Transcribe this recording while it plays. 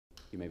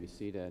You may be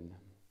seated.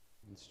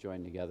 Let's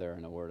join together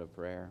in a word of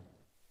prayer.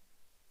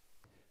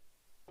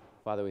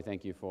 Father, we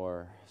thank you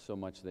for so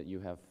much that you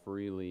have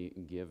freely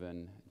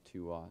given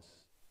to us.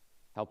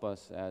 Help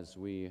us as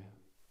we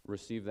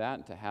receive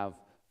that to have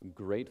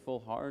grateful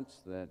hearts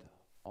that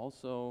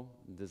also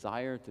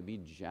desire to be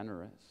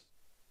generous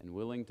and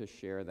willing to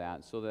share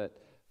that so that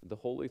the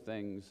holy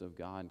things of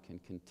God can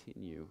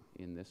continue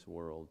in this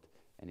world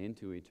and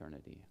into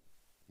eternity.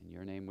 In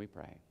your name we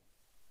pray.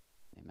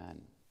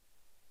 Amen.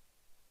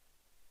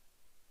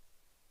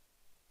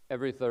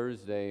 Every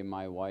Thursday,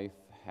 my wife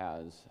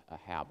has a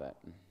habit,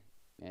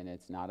 and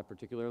it's not a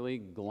particularly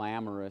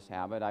glamorous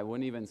habit. I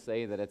wouldn't even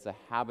say that it's a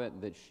habit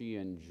that she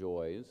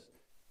enjoys,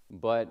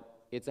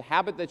 but it's a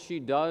habit that she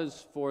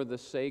does for the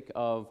sake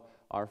of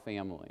our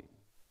family.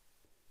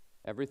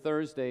 Every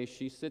Thursday,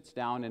 she sits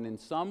down, and in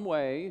some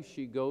way,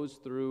 she goes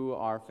through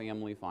our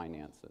family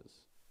finances.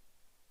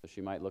 So she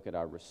might look at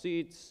our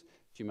receipts,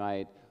 she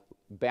might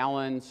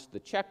balance the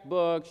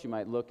checkbook, she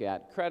might look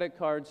at credit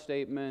card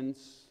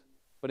statements,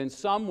 but in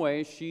some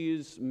way,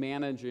 she's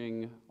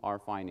managing our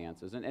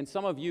finances. And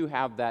some of you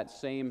have that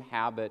same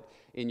habit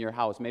in your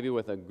house, maybe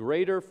with a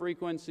greater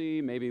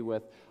frequency, maybe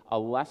with a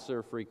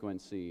lesser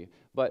frequency.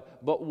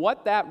 But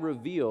what that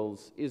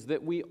reveals is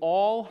that we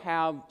all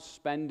have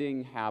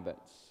spending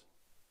habits.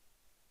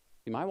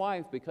 See, my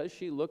wife, because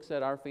she looks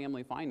at our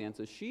family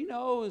finances, she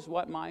knows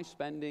what my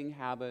spending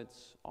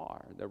habits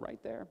are. They're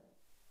right there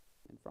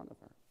in front of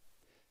her.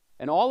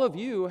 And all of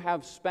you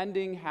have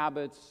spending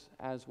habits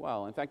as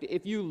well. In fact,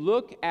 if you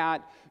look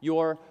at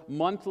your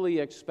monthly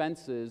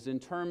expenses in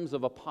terms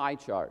of a pie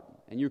chart,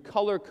 and you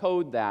color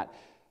code that,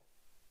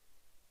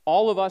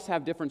 all of us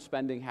have different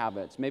spending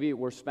habits. Maybe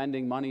we're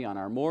spending money on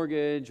our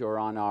mortgage or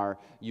on our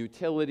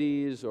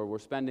utilities, or we're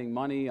spending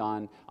money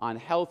on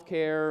health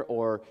care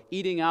or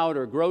eating out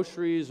or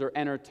groceries or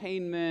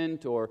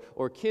entertainment or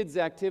kids'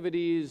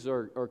 activities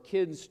or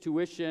kids'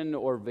 tuition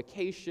or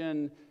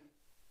vacation.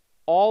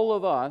 All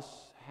of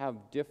us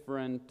have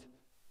different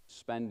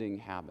spending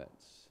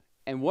habits.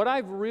 And what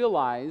I've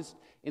realized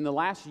in the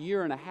last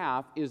year and a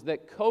half is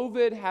that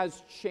COVID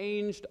has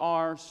changed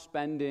our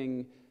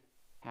spending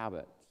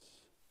habits.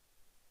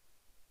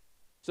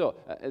 So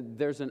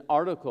there's an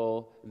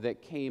article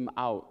that came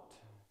out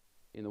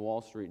in the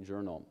Wall Street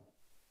Journal,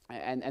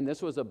 and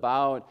this was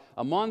about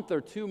a month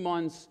or 2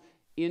 months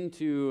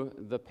into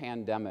the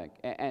pandemic,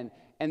 and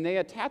they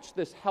attached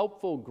this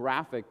helpful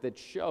graphic that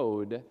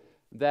showed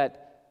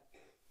that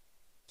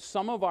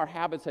some of our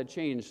habits had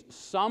changed.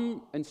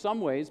 In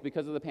some ways,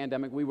 because of the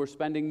pandemic, we were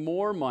spending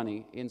more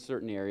money in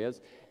certain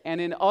areas,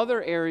 and in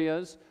other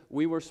areas,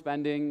 we were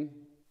spending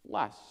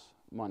less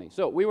money.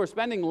 So we were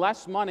spending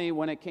less money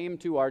when it came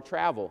to our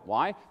travel.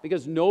 Why?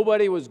 Because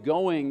nobody was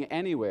going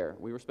anywhere.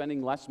 We were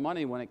spending less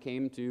money when it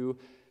came to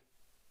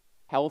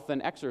health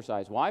and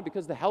exercise. Why?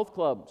 Because the health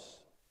clubs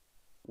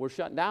were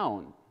shut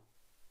down.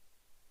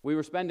 We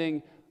were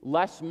spending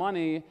less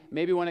money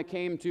maybe when it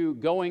came to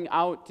going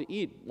out to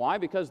eat. Why?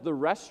 Because the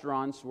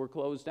restaurants were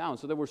closed down.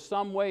 So there were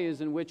some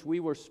ways in which we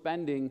were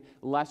spending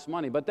less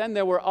money. But then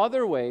there were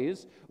other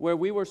ways where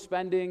we were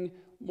spending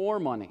more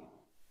money.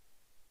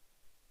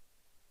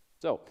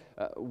 So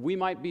we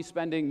might be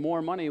spending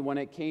more money when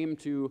it came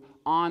to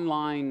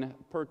online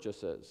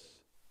purchases.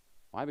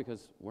 Why?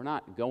 Because we're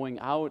not going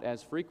out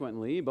as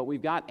frequently, but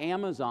we've got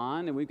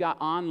Amazon and we've got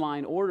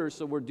online orders,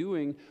 so we're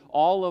doing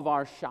all of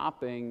our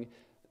shopping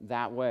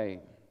that way.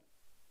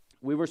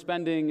 We were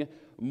spending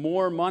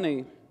more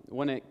money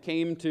when it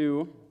came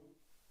to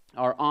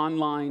our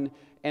online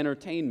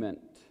entertainment.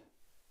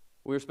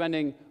 We were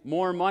spending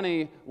more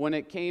money when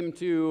it came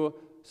to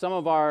some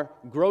of our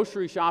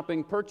grocery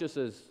shopping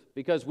purchases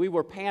because we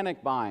were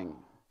panic buying.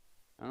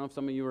 I don't know if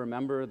some of you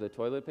remember the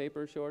toilet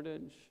paper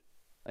shortage.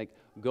 Like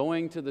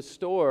going to the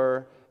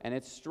store, and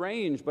it's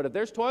strange, but if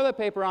there's toilet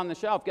paper on the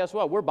shelf, guess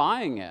what? We're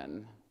buying it.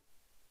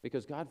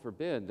 Because God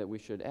forbid that we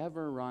should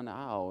ever run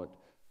out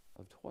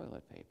of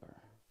toilet paper.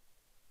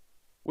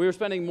 We were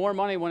spending more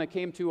money when it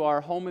came to our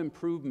home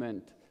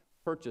improvement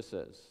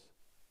purchases.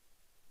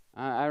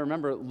 I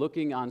remember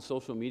looking on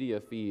social media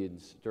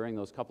feeds during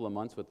those couple of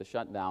months with the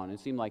shutdown. It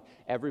seemed like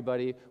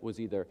everybody was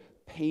either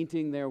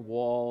painting their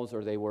walls,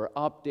 or they were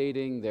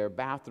updating their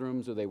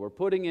bathrooms, or they were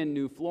putting in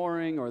new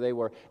flooring, or they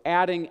were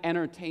adding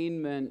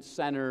entertainment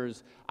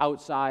centers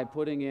outside,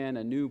 putting in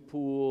a new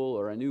pool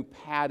or a new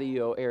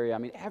patio area. I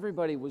mean,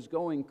 everybody was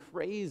going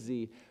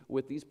crazy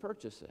with these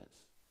purchases.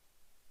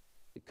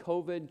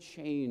 COVID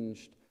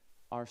changed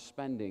our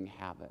spending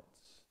habits.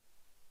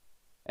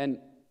 And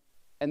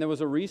there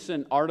was a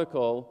recent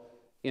article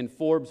in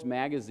Forbes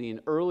magazine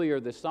earlier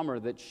this summer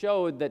that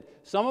showed that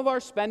some of our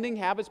spending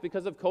habits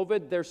because of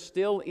COVID, they're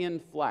still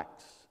in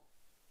flex.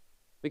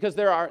 Because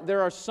there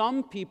are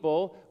some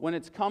people, when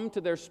it's come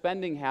to their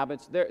spending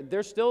habits,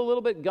 they're still a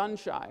little bit gun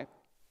shy.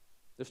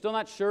 They're still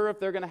not sure if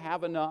they're going to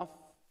have enough.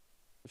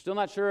 They're still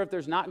not sure if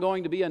there's not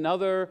going to be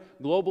another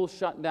global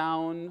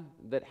shutdown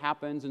that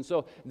happens, and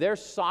so they're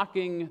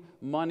socking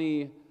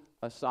money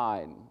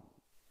aside.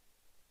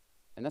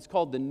 And that's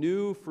called the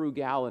new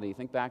frugality.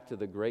 Think back to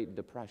the Great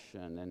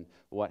Depression and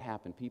what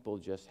happened. People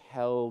just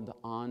held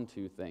on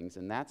to things.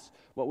 And that's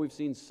what we've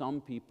seen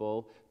some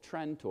people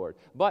trend toward.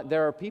 But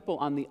there are people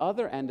on the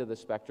other end of the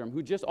spectrum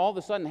who just all of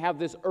a sudden have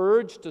this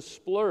urge to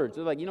splurge.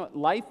 They're like, you know what,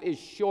 life is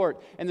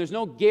short and there's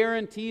no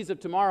guarantees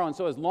of tomorrow. And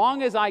so as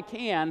long as I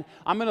can,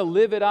 I'm going to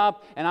live it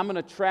up and I'm going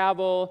to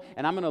travel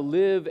and I'm going to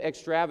live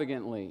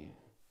extravagantly.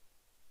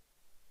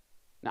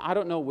 Now, I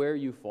don't know where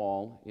you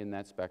fall in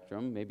that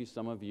spectrum. Maybe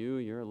some of you,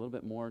 you're a little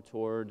bit more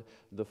toward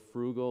the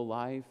frugal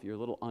life. You're a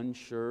little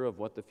unsure of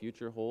what the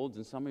future holds.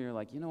 And some of you are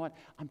like, you know what?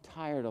 I'm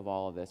tired of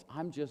all of this.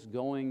 I'm just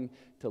going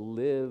to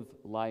live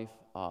life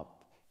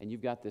up. And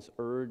you've got this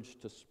urge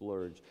to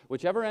splurge.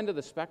 Whichever end of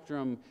the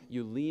spectrum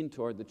you lean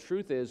toward, the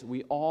truth is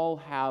we all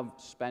have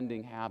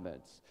spending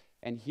habits.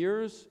 And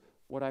here's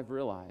what I've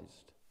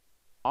realized.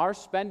 Our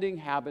spending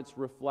habits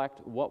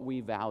reflect what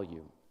we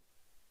value.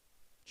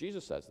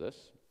 Jesus says this.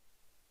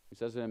 He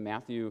says it in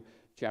Matthew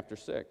chapter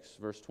 6,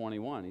 verse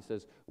 21. He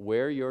says,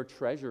 where your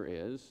treasure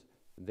is,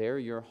 there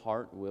your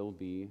heart will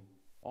be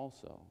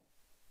also.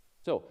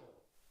 So,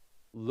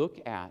 look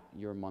at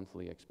your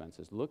monthly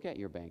expenses. Look at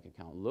your bank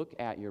account. Look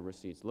at your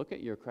receipts. Look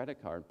at your credit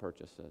card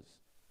purchases.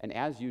 And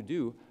as you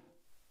do,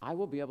 I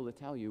will be able to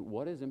tell you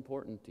what is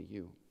important to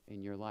you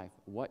in your life,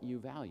 what you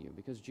value,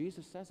 because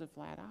Jesus says it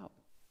flat out.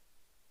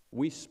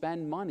 We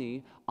spend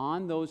money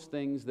on those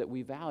things that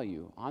we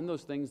value, on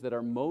those things that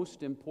are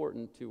most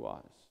important to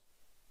us.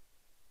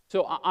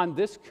 So on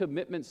this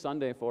Commitment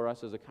Sunday for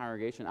us as a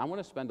congregation, I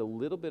want to spend a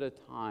little bit of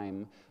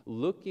time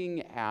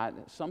looking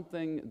at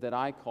something that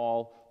I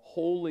call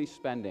holy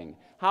spending.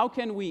 How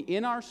can we,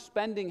 in our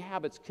spending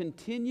habits,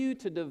 continue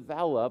to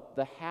develop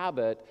the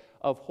habit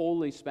of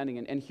holy spending?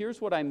 And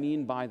here's what I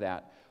mean by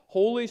that.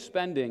 Holy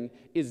spending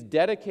is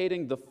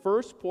dedicating the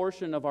first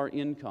portion of our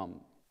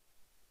income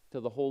to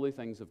the holy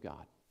things of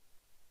God.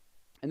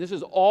 And this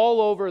is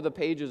all over the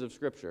pages of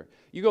Scripture.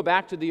 You go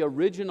back to the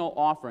original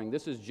offering.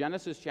 This is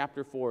Genesis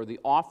chapter 4, the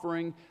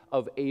offering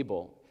of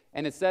Abel.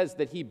 And it says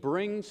that he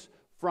brings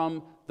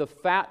from the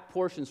fat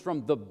portions,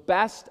 from the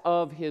best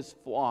of his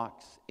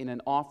flocks in an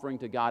offering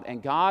to God.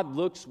 And God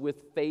looks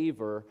with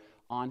favor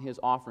on his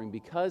offering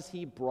because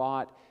he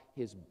brought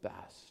his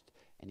best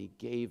and he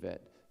gave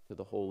it to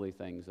the holy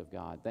things of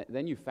God.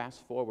 Then you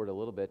fast forward a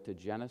little bit to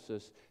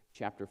Genesis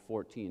chapter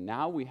 14.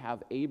 Now we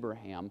have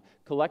Abraham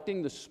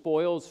collecting the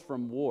spoils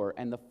from war.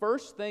 And the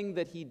first thing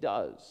that he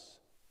does,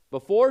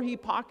 before he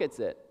pockets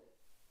it,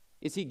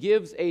 is he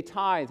gives a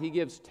tithe. He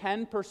gives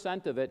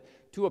 10% of it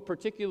to a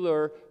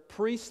particular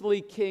priestly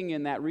king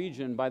in that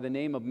region by the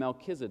name of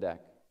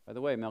Melchizedek. By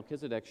the way,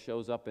 Melchizedek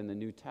shows up in the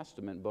New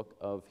Testament book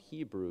of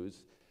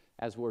Hebrews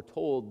as we're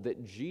told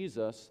that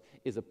Jesus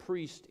is a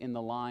priest in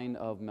the line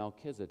of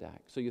Melchizedek.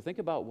 So you think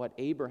about what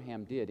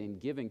Abraham did in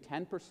giving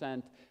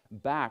 10%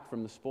 back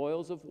from the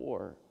spoils of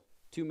war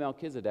to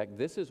Melchizedek.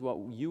 This is what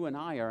you and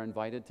I are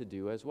invited to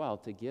do as well,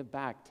 to give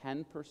back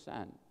 10%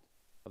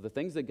 of the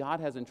things that God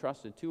has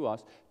entrusted to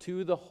us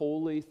to the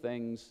holy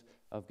things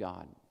of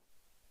God.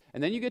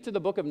 And then you get to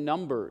the book of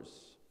Numbers.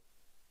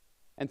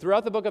 And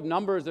throughout the book of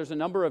Numbers, there's a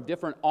number of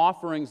different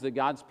offerings that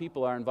God's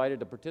people are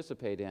invited to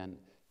participate in.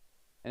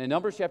 And in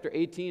Numbers chapter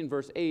 18,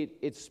 verse 8,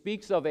 it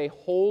speaks of a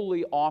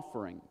holy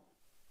offering.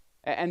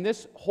 And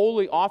this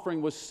holy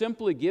offering was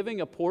simply giving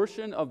a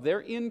portion of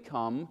their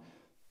income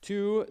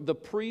to the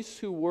priests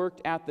who worked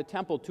at the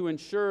temple to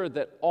ensure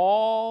that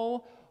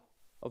all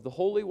of the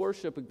holy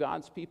worship of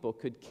God's people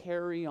could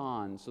carry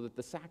on, so that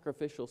the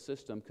sacrificial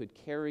system could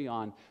carry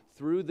on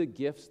through the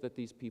gifts that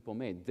these people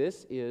made.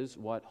 This is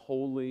what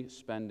holy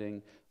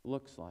spending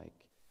looks like.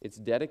 It's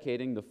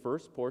dedicating the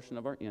first portion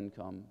of our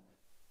income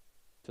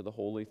to the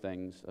holy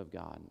things of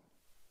God.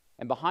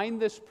 And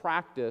behind this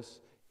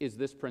practice is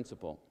this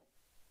principle.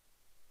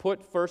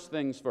 Put first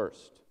things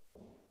first.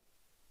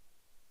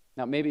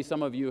 Now, maybe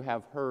some of you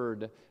have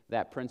heard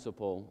that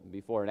principle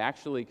before. It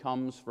actually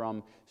comes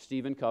from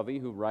Stephen Covey,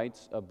 who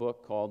writes a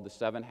book called The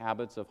 7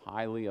 Habits of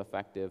Highly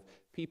Effective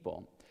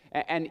People.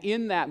 And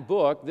in that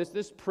book,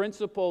 this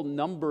principle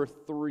number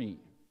 3,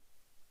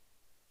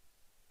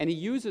 and he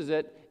uses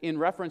it in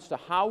reference to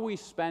how we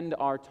spend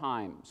our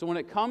time. So when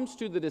it comes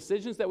to the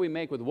decisions that we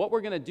make with what we're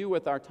going to do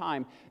with our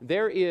time,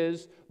 there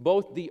is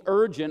both the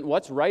urgent,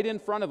 what's right in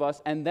front of us,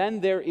 and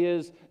then there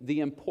is the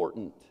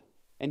important.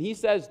 And he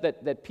says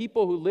that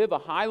people who live a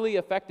highly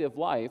effective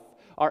life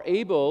are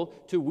able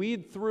to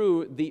weed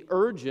through the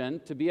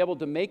urgent to be able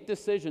to make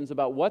decisions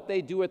about what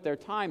they do with their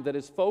time that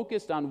is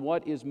focused on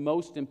what is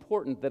most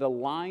important, that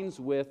aligns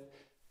with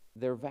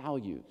their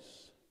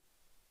values.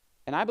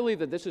 And I believe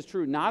that this is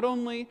true not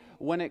only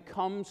when it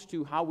comes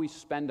to how we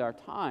spend our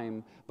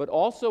time, but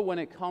also when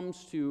it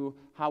comes to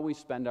how we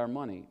spend our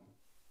money.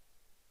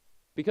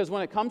 Because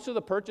when it comes to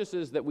the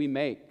purchases that we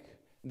make,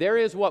 there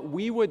is what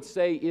we would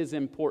say is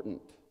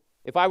important.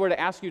 If I were to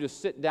ask you to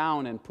sit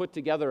down and put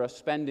together a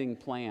spending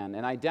plan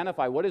and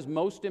identify what is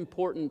most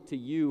important to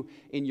you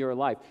in your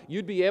life,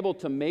 you'd be able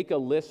to make a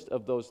list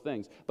of those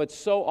things. But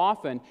so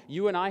often,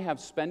 you and I have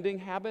spending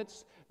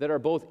habits that are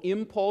both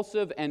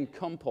impulsive and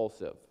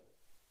compulsive.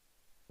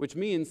 which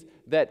means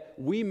that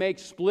we make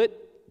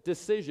split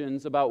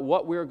decisions about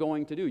what we're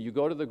going to do. You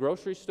go to the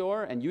grocery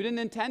store and you didn't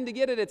intend to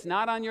get it. It's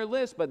not on your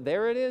list, but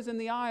there it is in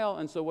the aisle.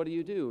 And so what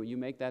do? You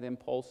make that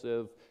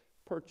impulsive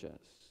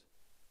purchase.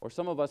 Or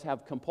some of us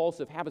have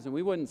compulsive habits, and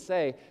we wouldn't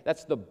say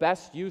that's the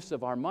best use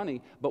of our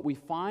money, but we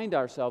find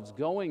ourselves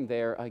going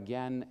there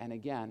again and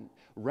again,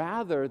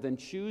 rather than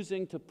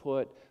choosing to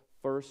put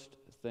first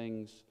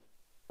things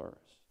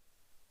first.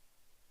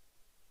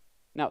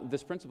 Now,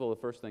 this principle of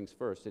first things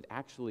first, it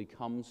actually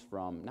comes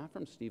from, not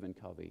from Stephen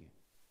Covey,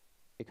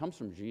 it comes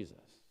from Jesus.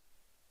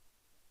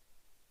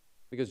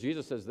 Because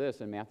Jesus says this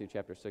in Matthew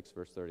chapter 6,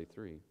 verse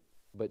 33,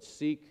 "But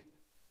seek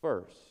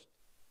first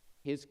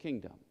his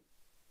kingdom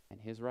and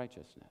his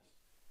righteousness,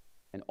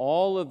 and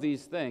all of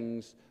these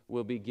things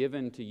will be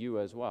given to you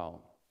as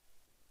well."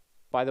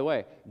 By the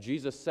way,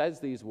 Jesus says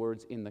these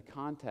words in the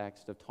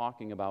context of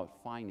talking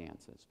about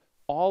finances.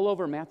 All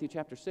over Matthew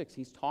chapter 6,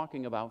 he's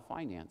talking about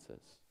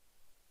finances.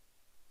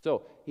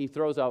 So he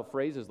throws out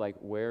phrases like,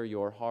 "Where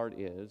your heart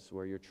is,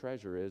 where your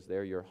treasure is,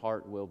 there your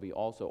heart will be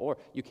also." Or,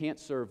 "You can't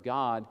serve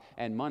God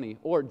and money."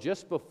 Or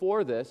just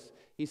before this,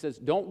 he says,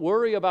 "Don't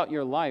worry about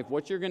your life,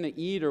 what you're going to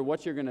eat or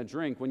what you're going to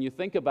drink." When you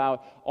think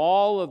about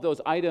all of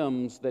those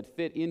items that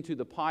fit into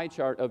the pie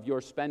chart of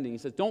your spending, he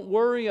says, don't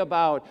worry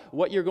about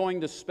what you're going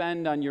to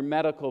spend on your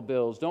medical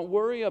bills. Don't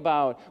worry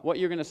about what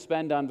you're going to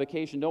spend on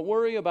vacation. Don't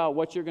worry about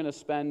what you're going to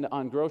spend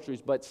on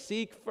groceries, but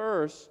seek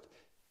first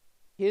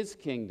his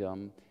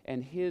kingdom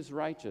and his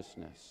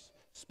righteousness.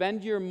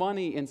 Spend your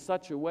money in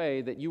such a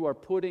way that you are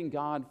putting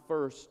God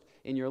first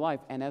in your life.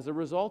 And as a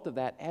result of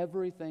that,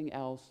 everything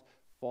else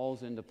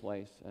falls into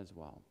place as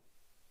well.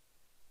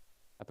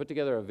 I put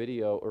together a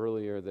video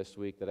earlier this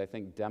week that I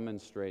think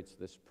demonstrates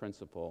this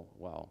principle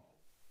well.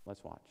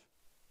 Let's watch.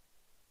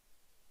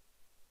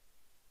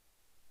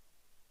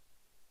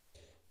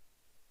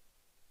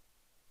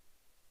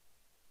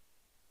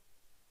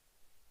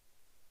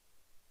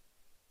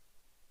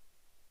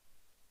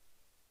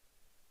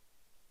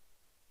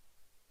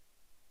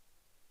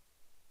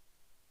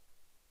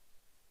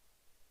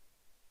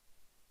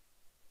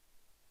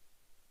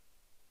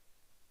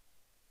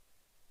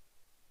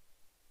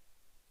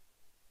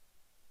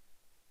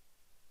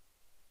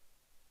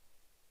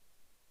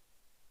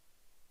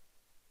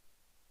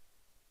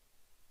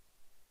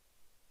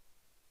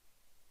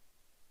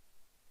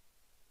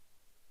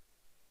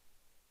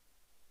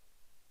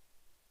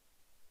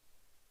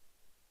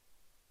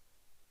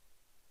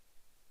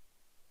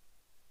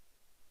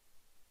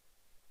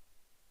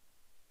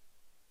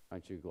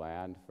 Aren't you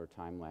glad for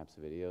time-lapse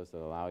videos that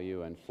allow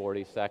you in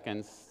 40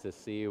 seconds to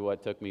see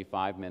what took me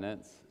 5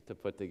 minutes to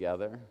put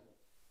together?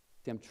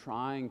 See, I'm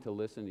trying to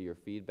listen to your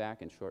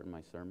feedback and shorten my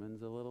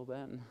sermons a little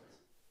bit.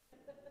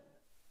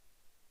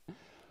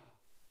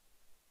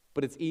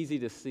 But it's easy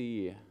to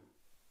see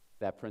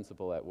that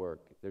principle at work.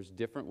 There's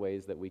different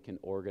ways that we can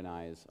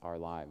organize our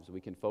lives.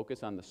 We can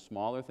focus on the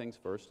smaller things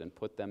first and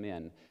put them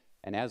in.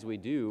 And as we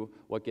do,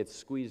 what gets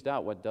squeezed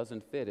out, what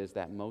doesn't fit, is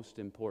that most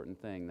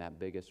important thing, that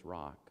biggest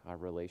rock, our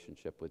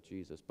relationship with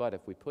Jesus. But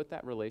if we put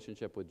that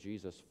relationship with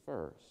Jesus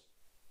first,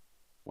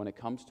 when it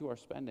comes to our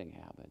spending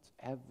habits,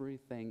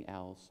 everything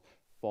else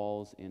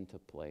falls into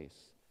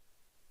place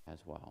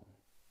as well.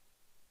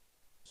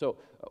 So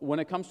when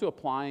it comes to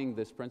applying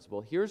this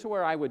principle, here's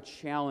where I would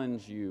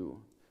challenge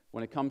you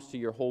when it comes to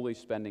your holy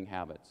spending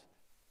habits.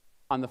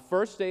 On the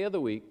first day of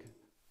the week,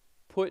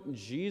 put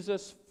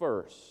Jesus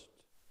first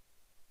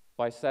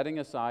by setting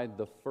aside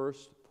the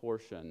first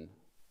portion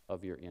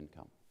of your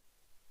income.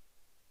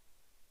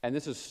 And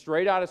this is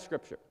straight out of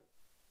Scripture.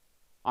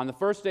 On the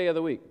first day of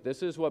the week,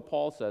 this is what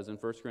Paul says in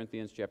 1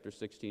 Corinthians chapter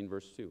 16,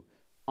 verse 2.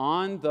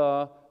 On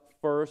the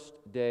first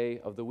day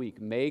of the week,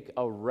 make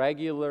a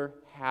regular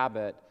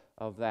habit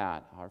of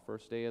that. Our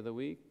first day of the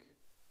week,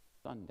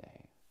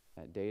 Sunday,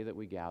 that day that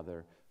we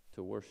gather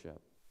to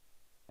worship.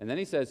 And then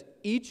he says,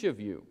 each of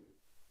you.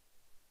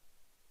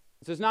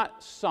 This is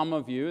not some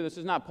of you. This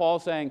is not Paul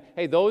saying,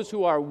 hey, those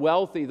who are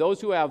wealthy,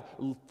 those who have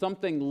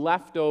something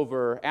left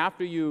over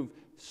after you've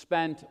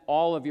spent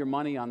all of your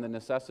money on the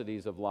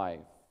necessities of life.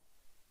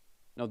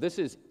 No, this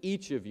is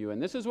each of you.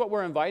 And this is what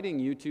we're inviting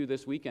you to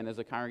this weekend as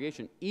a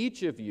congregation.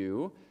 Each of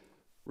you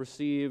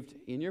received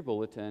in your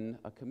bulletin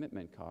a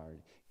commitment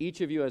card.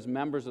 Each of you as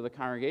members of the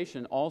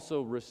congregation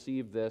also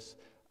received this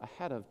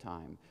ahead of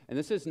time. And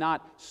this is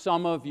not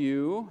some of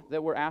you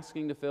that we're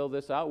asking to fill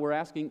this out. We're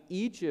asking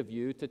each of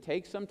you to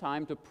take some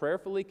time to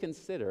prayerfully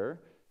consider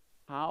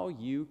how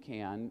you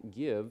can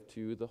give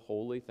to the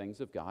holy things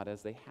of God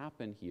as they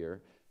happen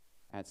here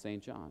at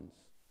St. John's.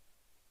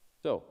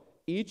 So,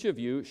 each of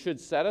you should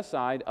set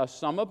aside a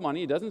sum of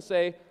money. It doesn't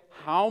say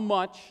how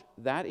much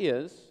that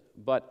is,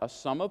 but a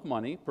sum of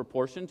money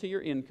proportioned to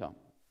your income.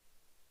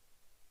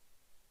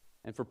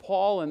 And for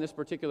Paul in this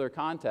particular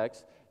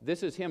context,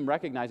 this is him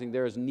recognizing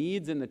there is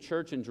needs in the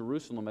church in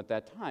Jerusalem at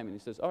that time. And he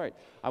says, all right,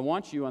 I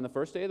want you on the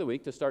first day of the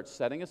week to start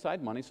setting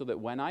aside money so that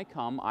when I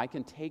come, I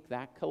can take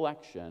that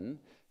collection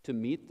to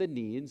meet the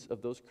needs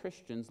of those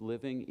Christians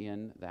living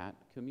in that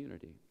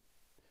community.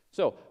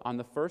 So, on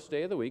the first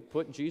day of the week,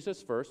 put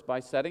Jesus first by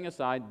setting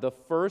aside the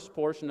first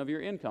portion of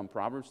your income.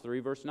 Proverbs 3,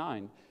 verse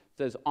 9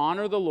 says,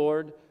 honor the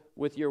Lord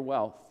with your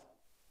wealth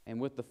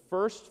and with the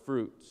first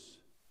fruits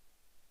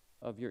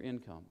of your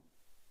income.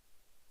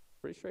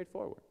 Pretty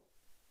straightforward.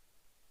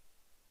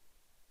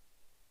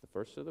 The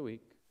first of the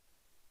week,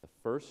 the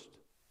first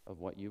of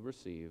what you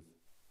receive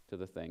to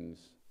the things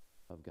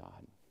of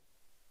God.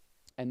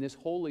 And this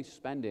holy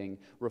spending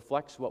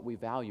reflects what we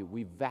value.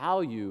 We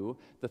value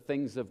the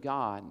things of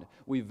God.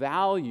 We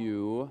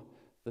value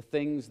the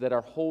things that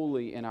are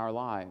holy in our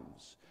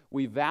lives.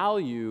 We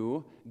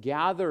value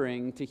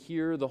gathering to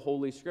hear the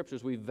Holy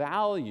Scriptures. We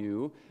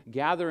value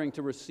gathering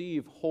to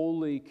receive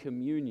Holy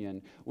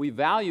Communion. We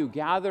value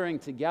gathering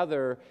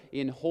together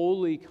in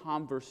holy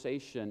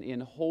conversation, in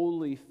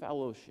holy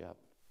fellowship.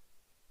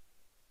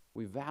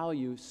 We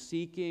value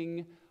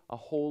seeking a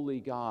holy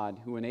God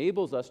who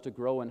enables us to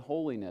grow in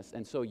holiness.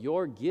 And so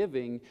your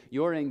giving,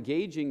 your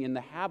engaging in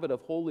the habit of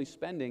holy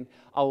spending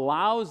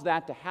allows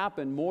that to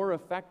happen more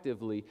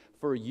effectively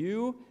for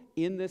you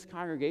in this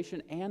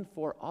congregation and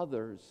for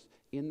others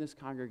in this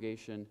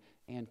congregation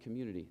and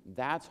community.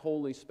 That's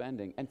holy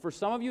spending. And for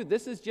some of you,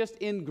 this is just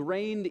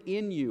ingrained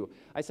in you.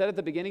 I said at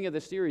the beginning of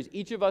the series,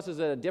 each of us is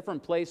at a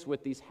different place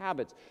with these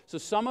habits. So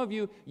some of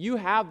you, you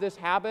have this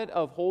habit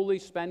of holy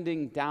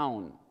spending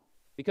down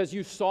because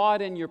you saw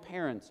it in your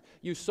parents.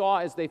 You saw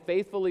as they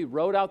faithfully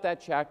wrote out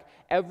that check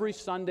every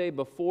Sunday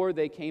before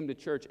they came to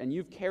church, and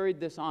you've carried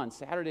this on.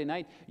 Saturday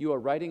night, you are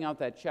writing out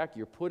that check,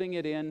 you're putting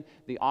it in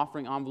the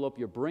offering envelope,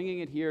 you're bringing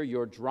it here,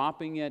 you're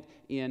dropping it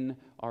in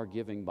our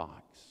giving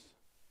box.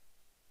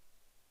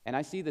 And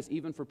I see this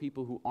even for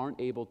people who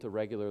aren't able to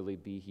regularly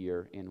be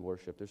here in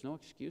worship. There's no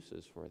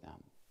excuses for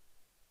them.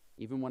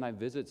 Even when I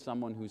visit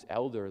someone who's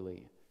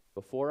elderly,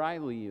 before I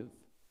leave,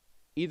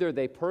 either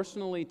they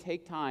personally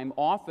take time,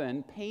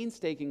 often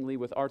painstakingly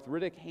with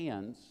arthritic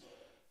hands,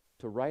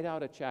 to write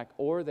out a check,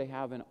 or they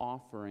have an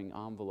offering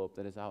envelope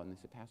that is out, and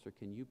they say, Pastor,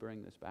 can you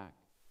bring this back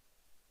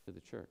to the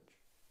church?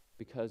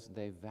 Because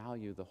they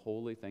value the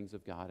holy things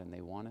of God, and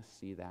they want to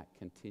see that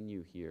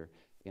continue here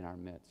in our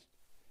midst.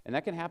 And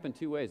that can happen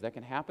two ways. That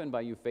can happen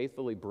by you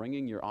faithfully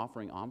bringing your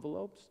offering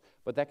envelopes,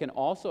 but that can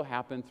also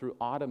happen through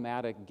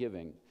automatic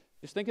giving.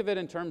 Just think of it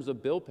in terms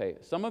of bill pay.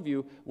 Some of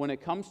you, when it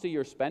comes to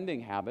your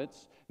spending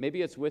habits,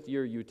 maybe it's with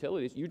your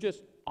utilities, you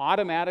just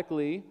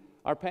automatically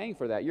are paying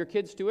for that. Your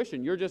kid's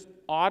tuition, you're just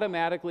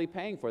automatically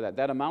paying for that.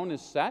 That amount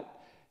is set,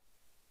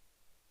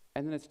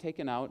 and then it's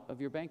taken out of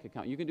your bank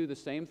account. You can do the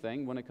same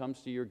thing when it comes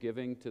to your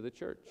giving to the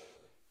church.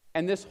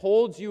 And this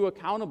holds you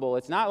accountable.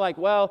 It's not like,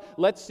 well,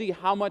 let's see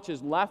how much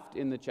is left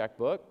in the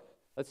checkbook.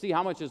 Let's see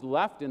how much is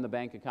left in the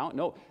bank account.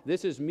 No,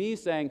 this is me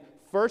saying,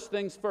 first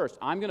things first.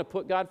 I'm going to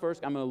put God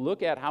first. I'm going to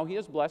look at how He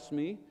has blessed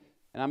me,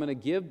 and I'm going to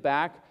give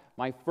back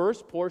my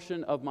first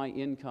portion of my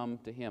income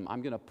to Him.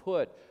 I'm going to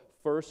put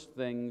first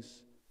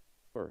things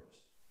first.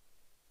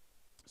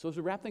 So as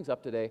we wrap things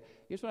up today,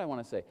 here's what I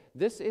want to say.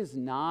 This is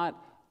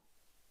not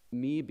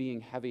me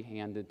being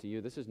heavy-handed to you.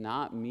 This is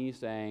not me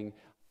saying,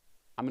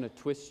 I'm going to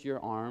twist your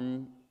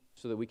arm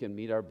so that we can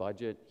meet our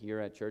budget here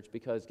at church,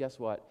 because guess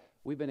what?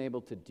 We've been able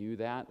to do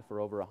that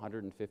for over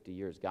 150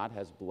 years. God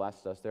has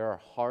blessed us. There are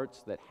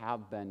hearts that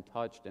have been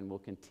touched and will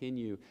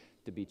continue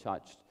to be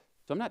touched.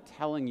 So I'm not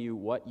telling you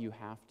what you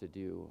have to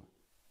do,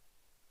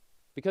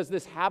 because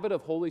this habit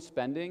of holy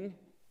spending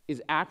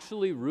is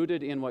actually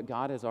rooted in what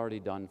God has already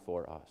done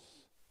for us.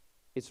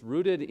 It's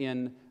rooted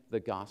in the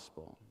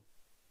gospel.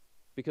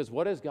 Because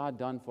what has God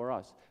done for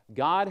us?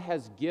 God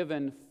has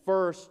given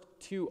first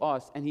to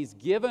us, and He's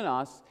given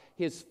us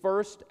His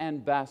first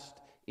and best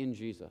in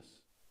Jesus.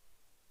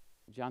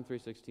 John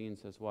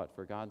 3:16 says what?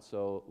 For God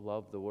so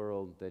loved the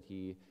world that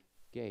He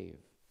gave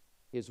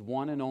His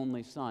one and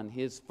only Son,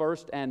 His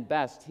first and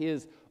best,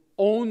 His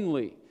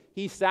only.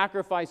 He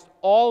sacrificed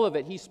all of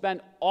it. He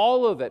spent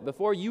all of it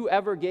before you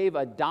ever gave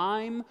a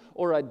dime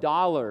or a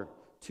dollar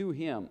to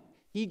Him.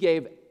 He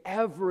gave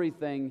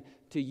everything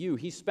to you.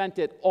 He spent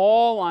it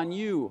all on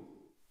you.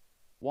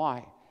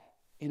 Why?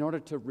 In order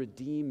to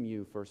redeem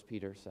you, 1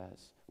 Peter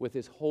says, with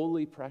His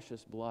holy,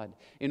 precious blood,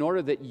 in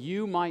order that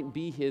you might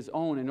be His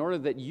own, in order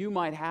that you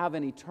might have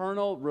an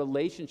eternal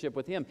relationship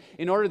with Him,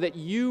 in order that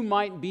you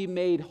might be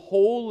made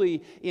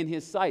holy in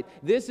His sight.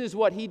 This is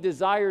what He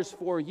desires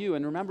for you.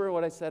 And remember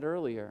what I said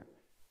earlier.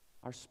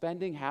 Our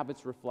spending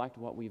habits reflect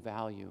what we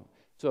value.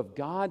 So if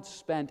God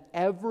spent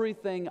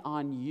everything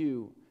on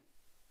you,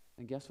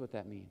 then guess what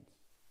that means?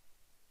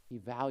 He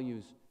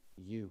values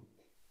you.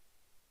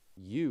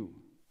 You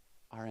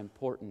are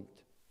important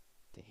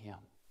to Him.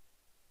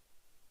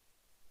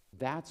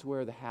 That's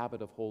where the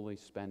habit of holy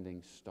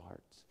spending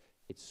starts.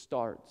 It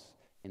starts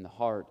in the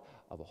heart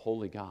of a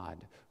holy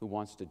God who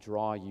wants to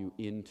draw you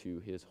into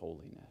His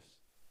holiness.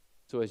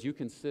 So as you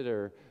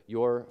consider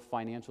your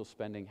financial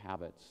spending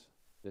habits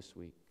this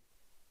week,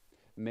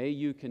 may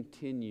you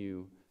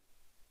continue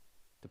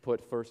to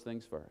put first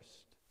things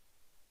first,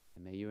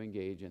 and may you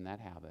engage in that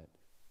habit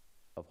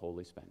of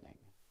holy spending.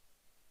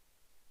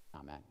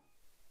 Amen.